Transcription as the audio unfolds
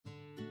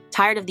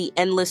Tired of the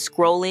endless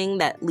scrolling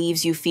that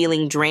leaves you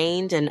feeling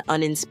drained and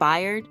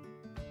uninspired?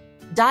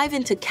 Dive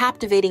into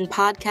captivating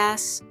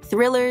podcasts,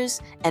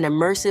 thrillers, and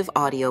immersive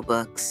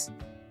audiobooks.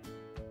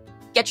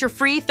 Get your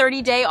free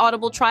 30-day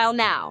Audible trial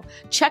now.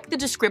 Check the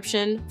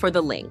description for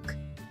the link.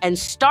 And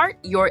start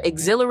your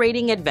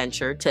exhilarating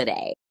adventure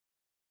today.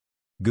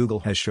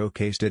 Google has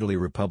showcased Italy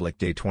Republic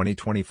Day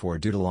 2024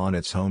 Doodle on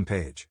its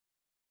homepage.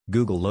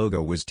 Google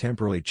logo was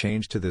temporarily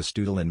changed to this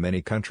doodle in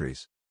many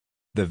countries.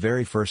 The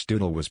very first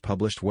doodle was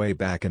published way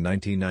back in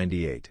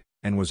 1998,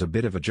 and was a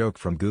bit of a joke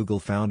from Google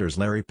founders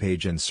Larry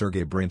Page and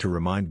Sergey Brin to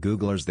remind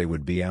Googlers they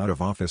would be out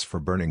of office for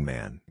Burning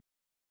Man.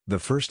 The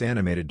first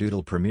animated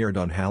doodle premiered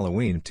on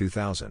Halloween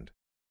 2000.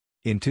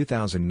 In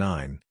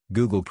 2009,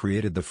 Google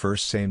created the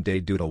first same-day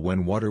doodle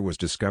when water was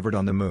discovered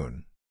on the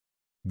moon.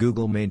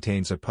 Google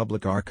maintains a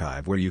public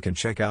archive where you can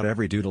check out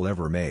every doodle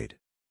ever made.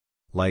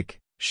 Like,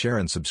 share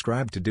and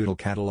subscribe to Doodle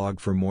Catalog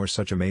for more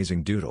such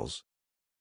amazing doodles.